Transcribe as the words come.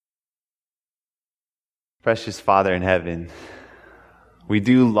Precious Father in heaven, we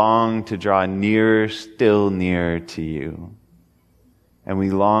do long to draw nearer, still nearer to you. And we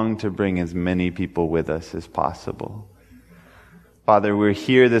long to bring as many people with us as possible. Father, we're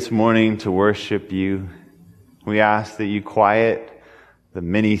here this morning to worship you. We ask that you quiet the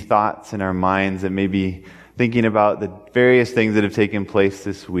many thoughts in our minds that may be thinking about the various things that have taken place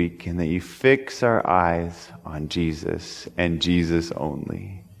this week, and that you fix our eyes on Jesus and Jesus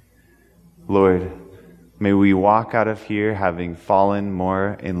only. Lord, may we walk out of here having fallen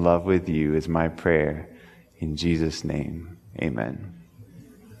more in love with you is my prayer. In Jesus' name, amen.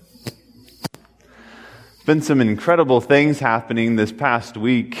 Been some incredible things happening this past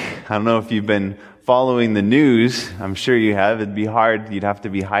week. I don't know if you've been following the news. I'm sure you have. It'd be hard. You'd have to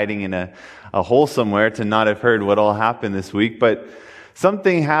be hiding in a hole somewhere to not have heard what all happened this week. But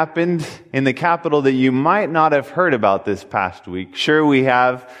something happened in the Capitol that you might not have heard about this past week. Sure, we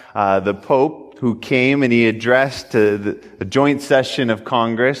have the Pope who came and he addressed the joint session of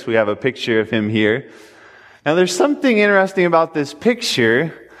Congress. We have a picture of him here. Now, there's something interesting about this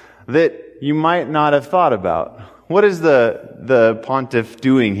picture that you might not have thought about. What is the pontiff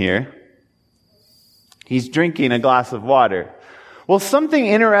doing here? He's drinking a glass of water. Well, something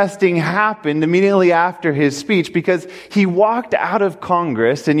interesting happened immediately after his speech, because he walked out of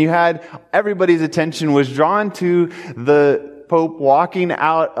Congress and you had everybody's attention was drawn to the Pope walking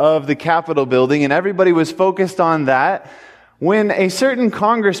out of the Capitol building, and everybody was focused on that when a certain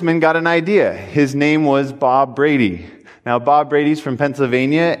congressman got an idea. His name was Bob Brady. Now, Bob Brady's from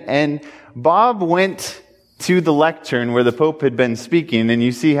Pennsylvania, and Bob went to the lectern where the Pope had been speaking, and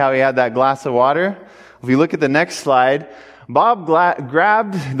you see how he had that glass of water? If you look at the next slide, Bob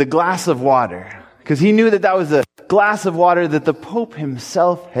grabbed the glass of water because he knew that was a glass of water that the Pope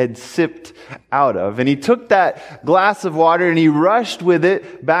himself had sipped out of. And he took that glass of water and he rushed with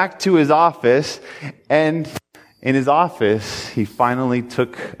it back to his office. And in his office, he finally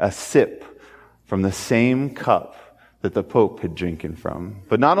took a sip from the same cup that the Pope had drinking from.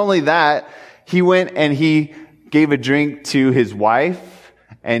 But not only that, he went and he gave a drink to his wife,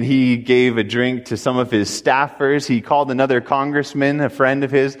 and he gave a drink to some of his staffers. He called another congressman, a friend of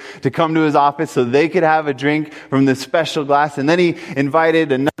his, to come to his office so they could have a drink from this special glass. And then he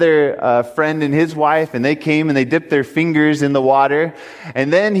invited another friend and his wife, and they came and they dipped their fingers in the water.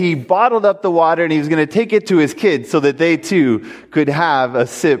 And then he bottled up the water and he was going to take it to his kids so that they too could have a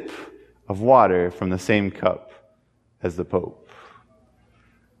sip of water from the same cup as the Pope.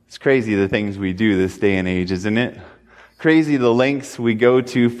 It's crazy the things we do this day and age, isn't it? Crazy the lengths we go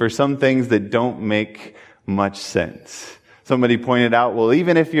to for some things that don't make much sense. Somebody pointed out, well,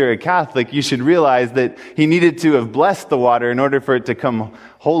 even if you're a Catholic, you should realize that he needed to have blessed the water in order for it to come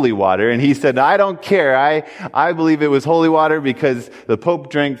holy water. And he said, I don't care. I believe it was holy water because the Pope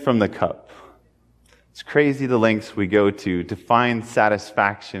drank from the cup. It's crazy the lengths we go to find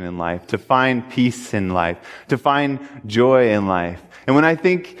satisfaction in life, to find peace in life, to find joy in life. And when I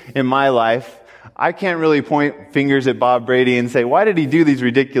think in my life, I can't really point fingers at Bob Brady and say, why did he do these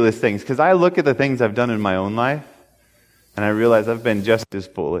ridiculous things? Because I look at the things I've done in my own life, and I realize I've been just as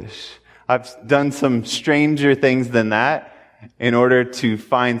foolish. I've done some stranger things than that in order to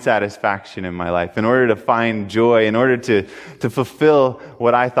find satisfaction in my life, in order to find joy, in order to fulfill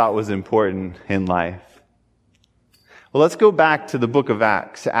what I thought was important in life. Well, let's go back to the book of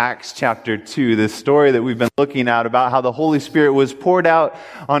Acts, Acts chapter 2, this story that we've been looking at about how the Holy Spirit was poured out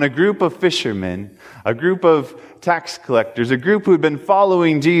on a group of fishermen, a group of tax collectors, a group who had been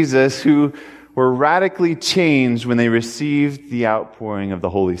following Jesus, who were radically changed when they received the outpouring of the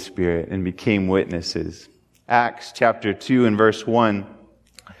Holy Spirit and became witnesses. Acts chapter 2 and verse 1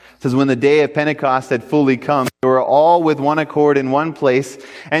 says, when the day of Pentecost had fully come, they were all with one accord in one place,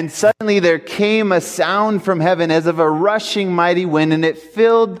 and suddenly there came a sound from heaven as of a rushing mighty wind, and it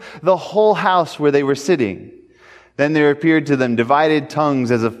filled the whole house where they were sitting. Then there appeared to them divided tongues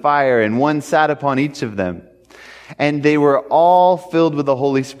as of fire, and one sat upon each of them. And they were all filled with the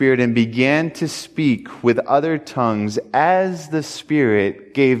Holy Spirit and began to speak with other tongues as the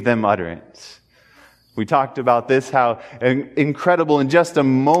Spirit gave them utterance. We talked about this, how incredible in just a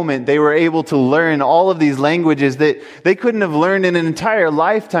moment they were able to learn all of these languages that they couldn't have learned in an entire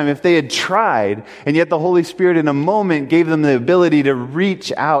lifetime if they had tried. And yet the Holy Spirit in a moment gave them the ability to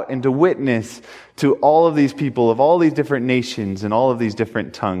reach out and to witness to all of these people of all these different nations and all of these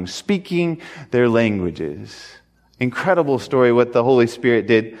different tongues, speaking their languages. Incredible story what the Holy Spirit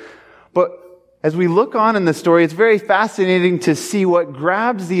did. But as we look on in the story, it's very fascinating to see what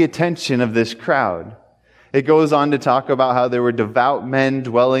grabs the attention of this crowd. It goes on to talk about how there were devout men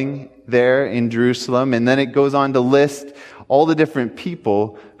dwelling there in Jerusalem, and then it goes on to list all the different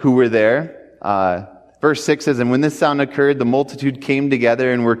people who were there. Verse 6 says, "And when this sound occurred, the multitude came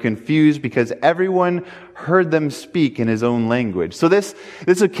together and were confused because everyone heard them speak in his own language." So this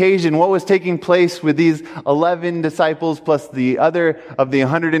occasion, what was taking place with these 11 disciples plus the other of the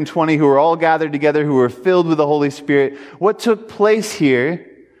 120 who were all gathered together, who were filled with the Holy Spirit, what took place here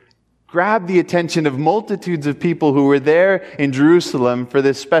grabbed the attention of multitudes of people who were there in Jerusalem for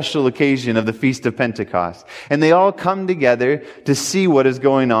this special occasion of the Feast of Pentecost. And they all come together to see what is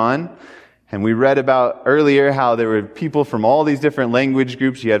going on. And we read about earlier how there were people from all these different language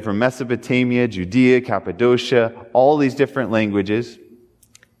groups. You had from Mesopotamia, Judea, Cappadocia, all these different languages.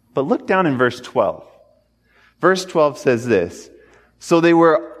 But look down in verse 12. Verse 12 says this, "So they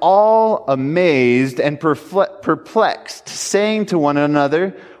were all amazed and perplexed, saying to one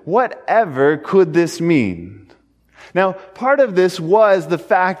another, 'Whatever could this mean?'" Now, part of this was the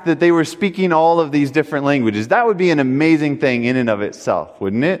fact that they were speaking all of these different languages. That would be an amazing thing in and of itself,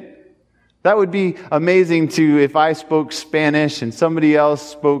 wouldn't it? That would be amazing if I spoke Spanish and somebody else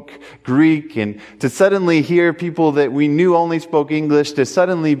spoke Greek, and to suddenly hear people that we knew only spoke English to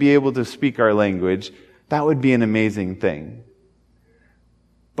suddenly be able to speak our language. That would be an amazing thing.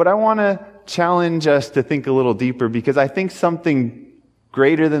 But I want to challenge us to think a little deeper, because I think something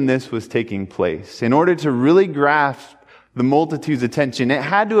greater than this was taking place. In order to really grasp the multitude's attention, it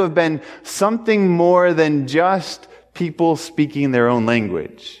had to have been something more than just people speaking their own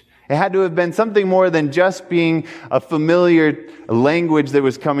language. It had to have been something more than just being a familiar language that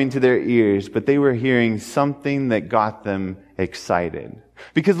was coming to their ears, but they were hearing something that got them excited.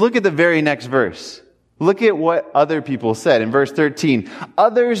 Because look at the very next verse. Look at what other people said. In verse 13,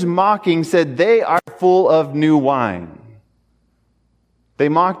 "Others mocking said, 'They are full of new wine.'" They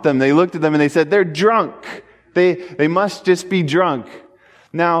mocked them. They looked at them and they said, "They're drunk. They must just be drunk."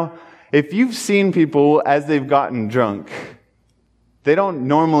 Now, if you've seen people as they've gotten drunk, they don't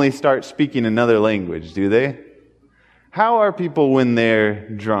normally start speaking another language, do they? How are people when they're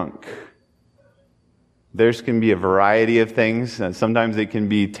drunk? There can be a variety of things. Sometimes it can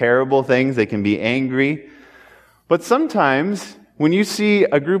be terrible things. They can be angry. But sometimes when you see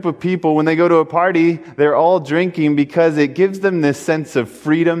a group of people, when they go to a party, they're all drinking because it gives them this sense of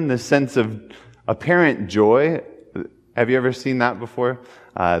freedom, this sense of apparent joy. Have you ever seen that before?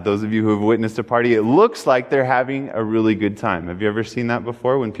 Those of you who have witnessed a party, it looks like they're having a really good time. Have you ever seen that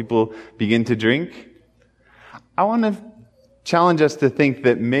before when people begin to drink? I want to challenge us to think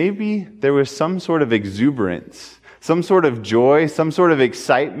that maybe there was some sort of exuberance, some sort of joy, some sort of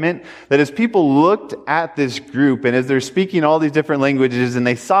excitement, that as people looked at this group and as they're speaking all these different languages and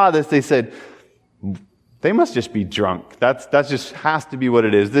they saw this, they said, "They must just be drunk. That's just has to be what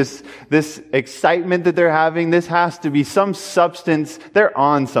it is. This excitement that they're having, this has to be some substance. They're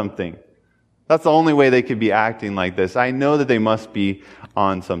on something. That's the only way they could be acting like this. I know that they must be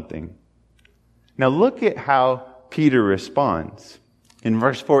on something." Now look at how Peter responds. In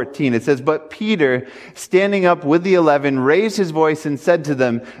verse 14, it says, "But Peter, standing up with the 11, raised his voice and said to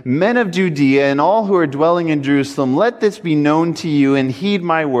them, 'Men of Judea and all who are dwelling in Jerusalem, let this be known to you and heed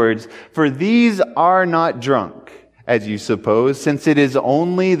my words. For these are not drunk, as you suppose, since it is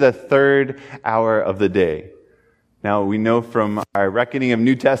only the 3rd hour of the day.'" Now we know from our reckoning of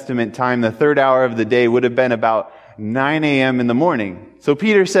New Testament time, the 3rd hour of the day would have been about 9 a.m. in the morning. So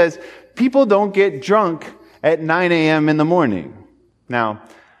Peter says, people don't get drunk at 9 a.m. in the morning. Now,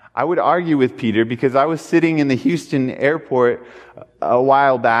 I would argue with Peter because I was sitting in the Houston airport a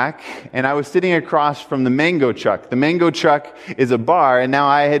while back, and I was sitting across from the Mango Truck. The Mango Truck is a bar, and now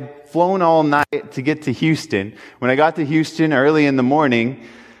I had flown all night to get to Houston. When I got to Houston early in the morning,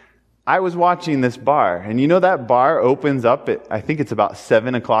 I was watching this bar. And you know that bar opens up at, I think it's about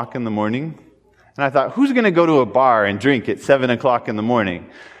 7 o'clock in the morning? And I thought, who's going to go to a bar and drink at 7 o'clock in the morning?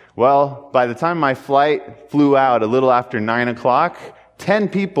 Well, by the time my flight flew out a little after 9 o'clock, 10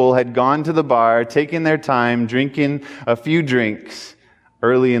 people had gone to the bar, taken their time, drinking a few drinks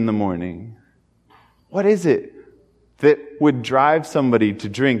early in the morning. What is it that would drive somebody to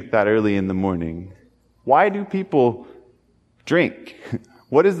drink that early in the morning? Why do people drink?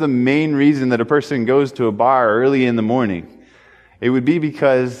 What is the main reason that a person goes to a bar early in the morning? It would be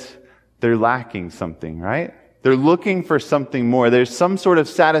because they're lacking something, right? They're looking for something more. There's some sort of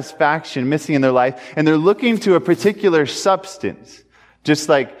satisfaction missing in their life, and they're looking to a particular substance. Just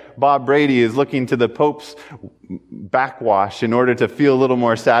like Bob Brady is looking to the Pope's backwash in order to feel a little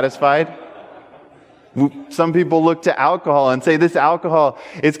more satisfied. Some people look to alcohol and say, this alcohol,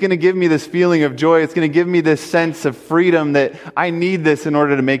 it's going to give me this feeling of joy. It's going to give me this sense of freedom that I need this in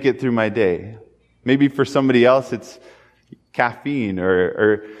order to make it through my day. Maybe for somebody else, it's caffeine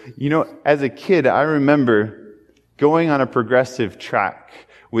or as a kid, I remember going on a progressive track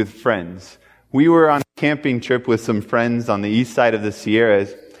with friends We were on a camping trip with some friends on the east side of the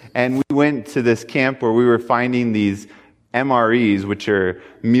Sierras, and we went to this camp where we were finding these MREs, which are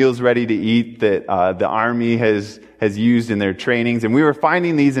meals ready to eat that the Army has used in their trainings. And we were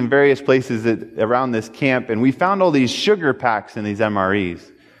finding these in various places around this camp, and we found all these sugar packs in these MREs.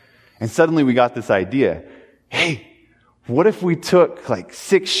 And suddenly we got this idea. Hey, what if we took like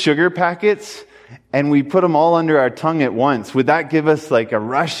 6 sugar packets and we put them all under our tongue at once? Would that give us like a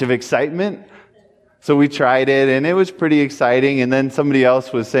rush of excitement? So we tried it, and it was pretty exciting. And then somebody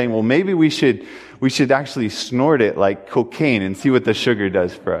else was saying, well, maybe we should actually snort it like cocaine and see what the sugar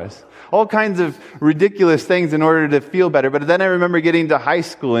does for us. All kinds of ridiculous things in order to feel better. But then I remember getting to high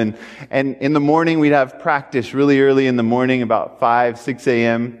school, and in the morning we'd have practice really early in the morning, about 5, 6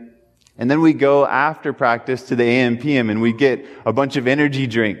 a.m. And then we go after practice to the AM, PM, and we'd get a bunch of energy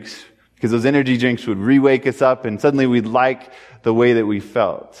drinks, because those energy drinks would re-wake us up, and suddenly we'd like the way that we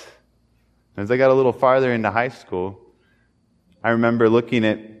felt. As I got a little farther into high school, I remember looking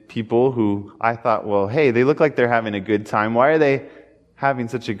at people who I thought, well, hey, they look like they're having a good time. Why are they having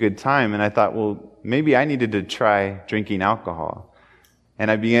such a good time? And I thought, well, maybe I needed to try drinking alcohol. And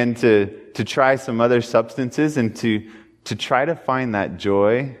I began to try some other substances and to try to find that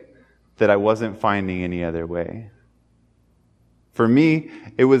joy that I wasn't finding any other way. For me,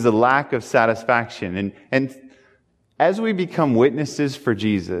 it was a lack of satisfaction. And as we become witnesses for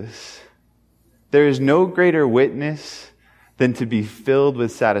Jesus, there is no greater witness than to be filled with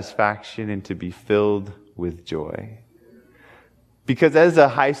satisfaction and to be filled with joy. Because as a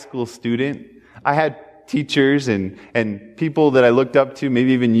high school student, I had teachers and people that I looked up to,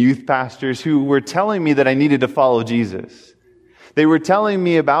 maybe even youth pastors, who were telling me that I needed to follow Jesus. They were telling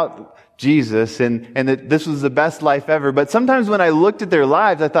me about Jesus and that this was the best life ever. But sometimes when I looked at their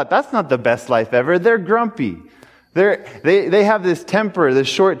lives, I thought, that's not the best life ever. They're grumpy. They have this temper, this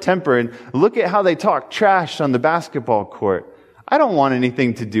short temper, and look at how they talk trash on the basketball court. I don't want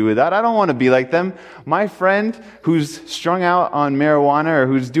anything to do with that. I don't want to be like them. My friend who's strung out on marijuana or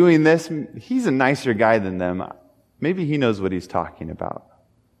who's doing this, he's a nicer guy than them. Maybe he knows what he's talking about.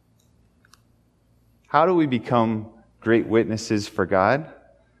 How do we become great witnesses for God?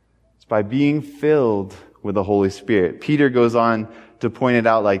 It's by being filled with the Holy Spirit. Peter goes on to point it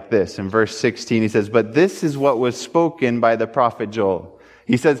out like this. In verse 16, he says, but this is what was spoken by the prophet Joel.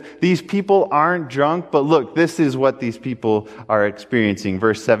 He says, these people aren't drunk, but look, this is what these people are experiencing.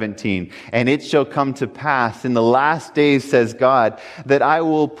 Verse 17, and it shall come to pass in the last days, says God, that I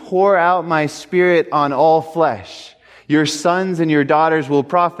will pour out my spirit on all flesh. Your sons and your daughters will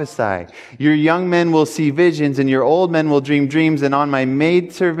prophesy. Your young men will see visions, and your old men will dream dreams. And on my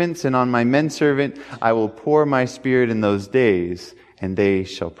maidservants and on my menservant, I will pour my spirit in those days, and they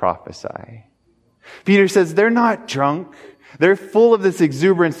shall prophesy. Peter says they're not drunk. They're full of this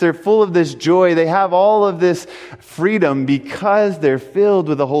exuberance. They're full of this joy. They have all of this freedom because they're filled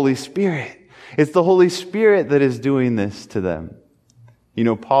with the Holy Spirit. It's the Holy Spirit that is doing this to them. You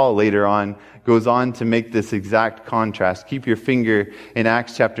know, Paul later on goes on to make this exact contrast. Keep your finger in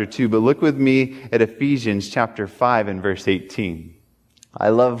Acts chapter 2, but look with me at Ephesians chapter 5 and verse 18. I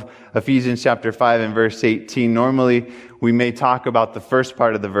love Ephesians chapter 5 and verse 18. Normally, we may talk about the first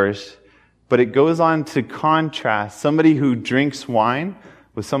part of the verse, but it goes on to contrast somebody who drinks wine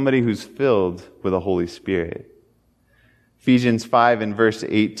with somebody who's filled with the Holy Spirit. Ephesians 5 and verse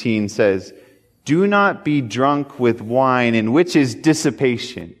 18 says, do not be drunk with wine, in which is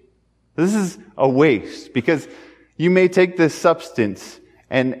dissipation. This is a waste, because you may take this substance,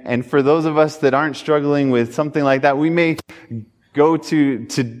 and for those of us that aren't struggling with something like that, we may go to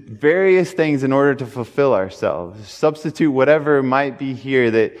various things in order to fulfill ourselves. Substitute whatever might be here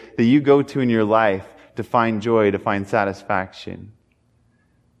that you go to in your life to find joy, to find satisfaction.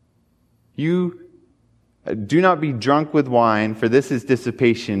 You do not be drunk with wine, for this is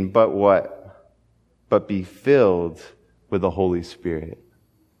dissipation, but what? But be filled with the Holy Spirit.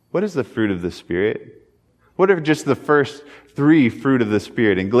 What is the fruit of the Spirit? What are just the first 3 fruit of the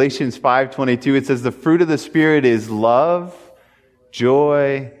Spirit? In Galatians 5:22, it says the fruit of the Spirit is love,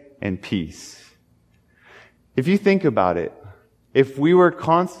 joy, and peace. If you think about it, if we were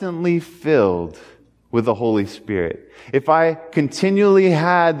constantly filled with the Holy Spirit, if I continually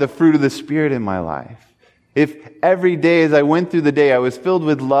had the fruit of the Spirit in my life, if every day as I went through the day I was filled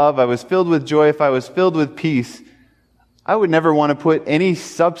with love, I was filled with joy, if I was filled with peace, I would never want to put any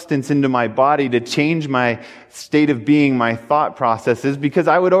substance into my body to change my state of being, my thought processes, because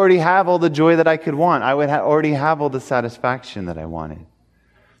I would already have all the joy that I could want. I would already have all the satisfaction that I wanted.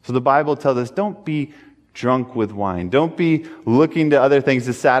 So the Bible tells us, don't be drunk with wine. Don't be looking to other things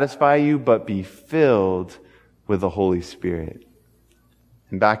to satisfy you, but be filled with the Holy Spirit.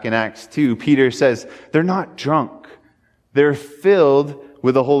 And back in Acts 2, Peter says, they're not drunk. They're filled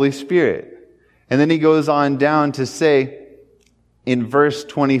with the Holy Spirit. And then he goes on down to say, in verse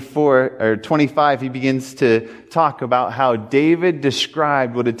 24 or 25, he begins to talk about how David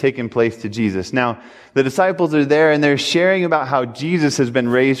described what had taken place to Jesus. Now, the disciples are there and they're sharing about how Jesus has been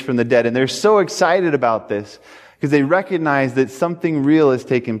raised from the dead. And they're so excited about this because they recognize that something real has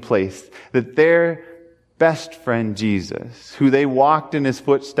taken place. That their best friend Jesus, who they walked in his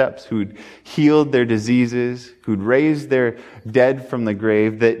footsteps, who'd healed their diseases, who'd raised their dead from the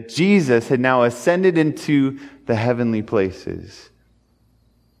grave, that Jesus had now ascended into the heavenly places.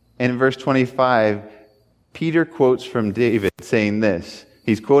 And in verse 25, Peter quotes from David saying this.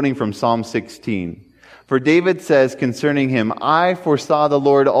 He's quoting from Psalm 16. For David says concerning him, I foresaw the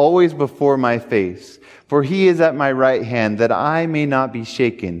Lord always before my face, for he is at my right hand, that I may not be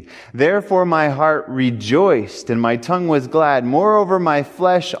shaken. Therefore my heart rejoiced, and my tongue was glad. Moreover, my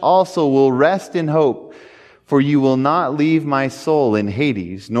flesh also will rest in hope. For you will not leave my soul in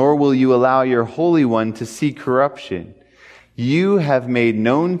Hades, nor will you allow your Holy One to see corruption. You have made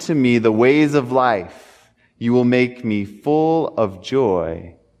known to me the ways of life. You will make me full of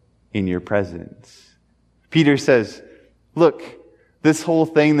joy in your presence. Peter says, look, this whole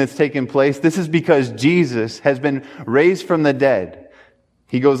thing that's taken place, this is because Jesus has been raised from the dead.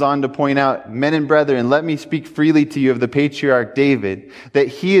 He goes on to point out, men and brethren, let me speak freely to you of the patriarch David, that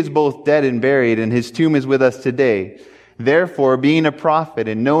he is both dead and buried, and his tomb is with us today. Therefore, being a prophet,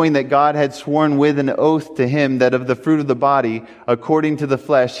 and knowing that God had sworn with an oath to him that of the fruit of the body, according to the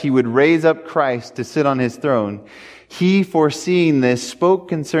flesh, he would raise up Christ to sit on his throne, he, foreseeing this, spoke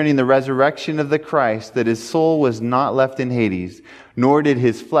concerning the resurrection of the Christ, that his soul was not left in Hades, nor did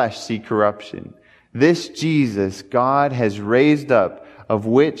his flesh see corruption. This Jesus God has raised up, of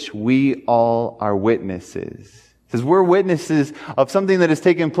which we all are witnesses. It says we're witnesses of something that has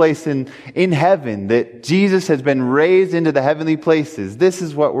taken place in heaven, that Jesus has been raised into the heavenly places. This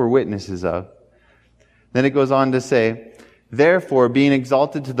is what we're witnesses of. Then it goes on to say, therefore, being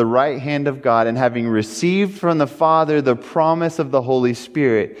exalted to the right hand of God, and having received from the Father the promise of the Holy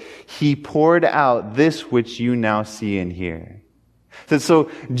Spirit, he poured out this which you now see and hear.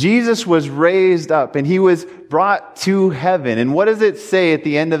 So Jesus was raised up and he was brought to heaven. And what does it say at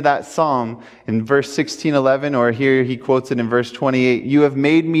the end of that psalm in verse 16:11, or here he quotes it in verse 28, you have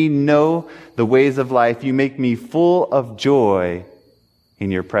made me know the ways of life. You make me full of joy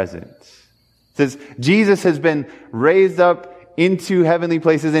in your presence. It says Jesus has been raised up into heavenly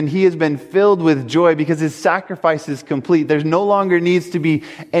places and he has been filled with joy because his sacrifice is complete. There's no longer needs to be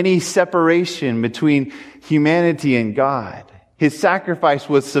any separation between humanity and God. His sacrifice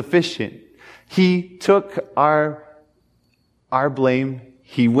was sufficient. He took our blame.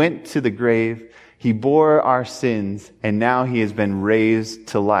 He went to the grave. He bore our sins. And now he has been raised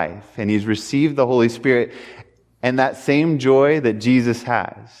to life. And he's received the Holy Spirit. And that same joy that Jesus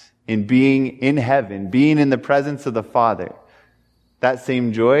has in being in heaven, being in the presence of the Father, that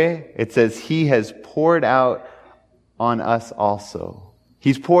same joy, it says he has poured out on us also.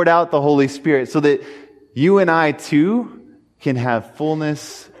 He's poured out the Holy Spirit so that you and I too can have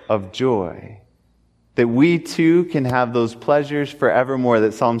fullness of joy. That we too can have those pleasures forevermore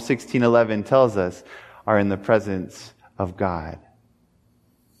that Psalm 16:11 tells us are in the presence of God.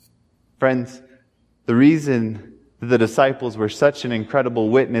 Friends, the reason that the disciples were such an incredible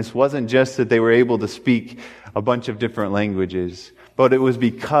witness wasn't just that they were able to speak a bunch of different languages, but it was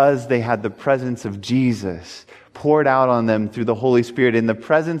because they had the presence of Jesus poured out on them through the Holy Spirit, in the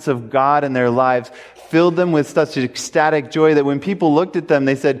presence of God in their lives, filled them with such ecstatic joy that when people looked at them,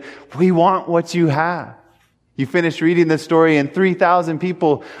 they said, we want what you have. You finish reading the story and 3,000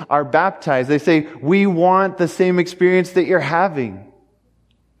 people are baptized. They say, we want the same experience that you're having.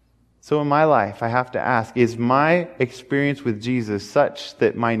 So in my life, I have to ask, is my experience with Jesus such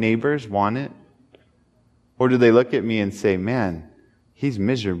that my neighbors want it? Or do they look at me and say, man, he's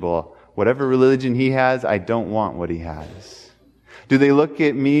miserable. Whatever religion he has, I don't want what he has. Do they look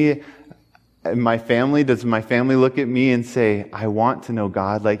at me, my family, does my family look at me and say, I want to know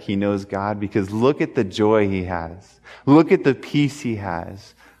God like he knows God? Because look at the joy he has. Look at the peace he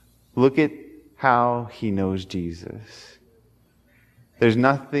has. Look at how he knows Jesus. There's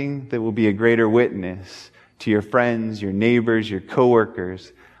nothing that will be a greater witness to your friends, your neighbors, your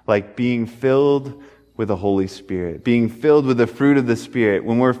coworkers, like being filled with the Holy Spirit, being filled with the fruit of the Spirit.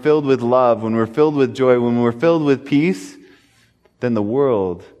 When we're filled with love, when we're filled with joy, when we're filled with peace, then the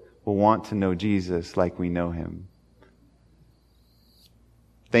world will want to know Jesus like we know him.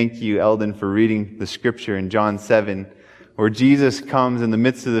 Thank you, Eldon, for reading the scripture in John 7, where Jesus comes in the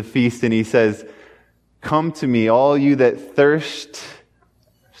midst of the feast and he says, come to me, all you that thirst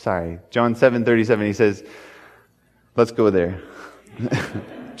John 7:37, he says, let's go there.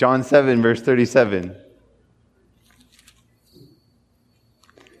 John 7, verse 37. It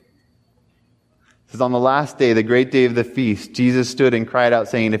says, on the last day, the great day of the feast, Jesus stood and cried out,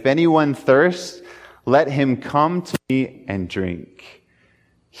 saying, if anyone thirsts, let him come to me and drink.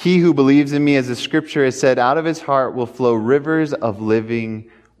 He who believes in me, as the scripture has said, out of his heart will flow rivers of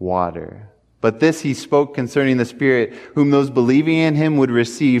living water. But this he spoke concerning the Spirit, whom those believing in him would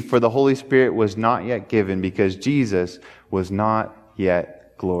receive, for the Holy Spirit was not yet given, because Jesus was not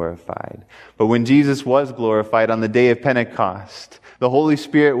yet glorified. But when Jesus was glorified on the day of Pentecost, the Holy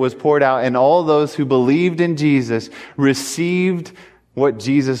Spirit was poured out, and all those who believed in Jesus received what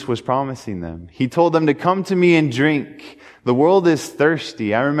Jesus was promising them. He told them to come to me and drink. The world is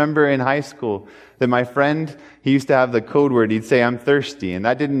thirsty. I remember in high school that my friend, he used to have the code word. He'd say, I'm thirsty. And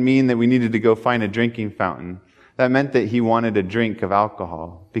that didn't mean that we needed to go find a drinking fountain. That meant that he wanted a drink of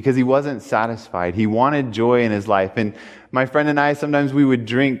alcohol because he wasn't satisfied. He wanted joy in his life. And my friend and I, sometimes we would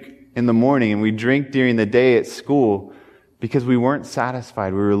drink in the morning and we'd drink during the day at school because we weren't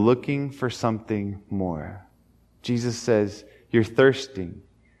satisfied. We were looking for something more. Jesus says, you're thirsting.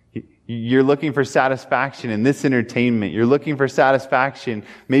 You're looking for satisfaction in this entertainment. You're looking for satisfaction,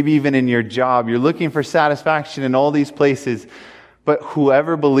 maybe even in your job. You're looking for satisfaction in all these places. But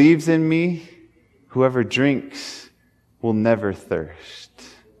whoever believes in me, whoever drinks, will never thirst.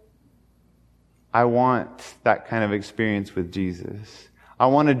 I want that kind of experience with Jesus. I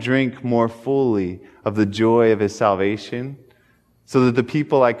want to drink more fully of the joy of his salvation so that the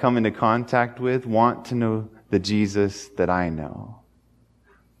people I come into contact with want to know the Jesus that I know.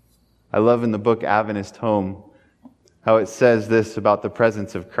 I love in the book Adventist Home how it says this about the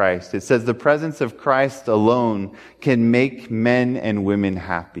presence of Christ. It says the presence of Christ alone can make men and women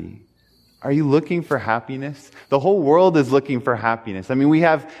happy. Are you looking for happiness? The whole world is looking for happiness. I mean, we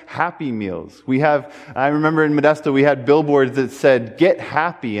have Happy Meals. I remember in Modesto, we had billboards that said, get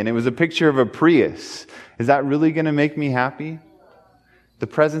happy, and it was a picture of a Prius. Is that really going to make me happy? The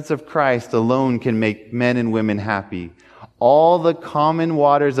presence of Christ alone can make men and women happy. All the common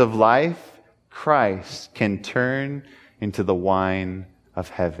waters of life, Christ can turn into the wine of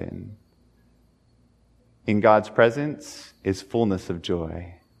heaven. In God's presence is fullness of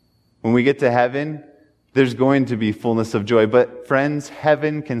joy. When we get to heaven, there's going to be fullness of joy. But friends,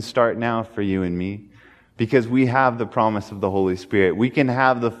 heaven can start now for you and me because we have the promise of the Holy Spirit. We can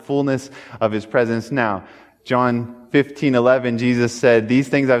have the fullness of his presence now. John 15:11, Jesus said, these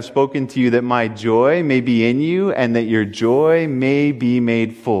things I've spoken to you that my joy may be in you and that your joy may be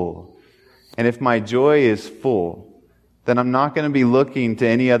made full. And if my joy is full, then I'm not going to be looking to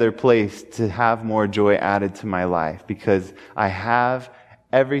any other place to have more joy added to my life because I have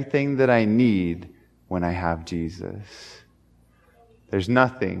everything that I need when I have Jesus. There's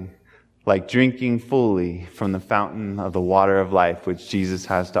nothing like drinking fully from the fountain of the water of life which Jesus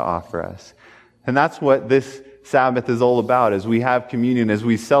has to offer us. And that's what this Sabbath is all about as we have communion, as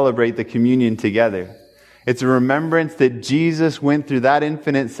we celebrate the communion together. It's a remembrance that Jesus went through that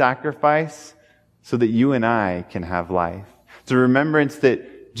infinite sacrifice so that you and I can have life. It's a remembrance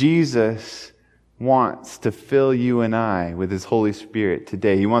that Jesus wants to fill you and I with his Holy Spirit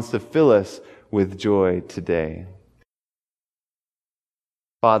today. He wants to fill us with joy today.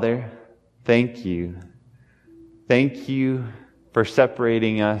 Father, thank you. Thank you for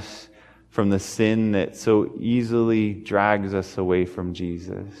separating us from the sin that so easily drags us away from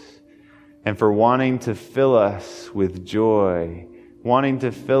Jesus. And for wanting to fill us with joy, wanting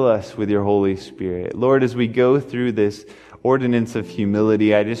to fill us with your Holy Spirit. Lord, as we go through this ordinance of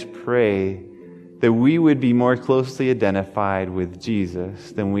humility, I just pray that we would be more closely identified with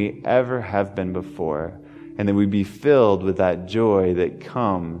Jesus than we ever have been before, and that we'd be filled with that joy that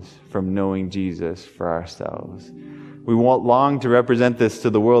comes from knowing Jesus for ourselves. We long to represent this to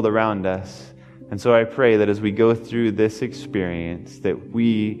the world around us. And so I pray that as we go through this experience, that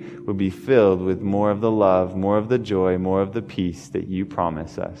we will be filled with more of the love, more of the joy, more of the peace that you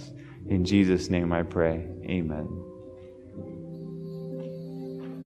promise us. In Jesus' name I pray. Amen.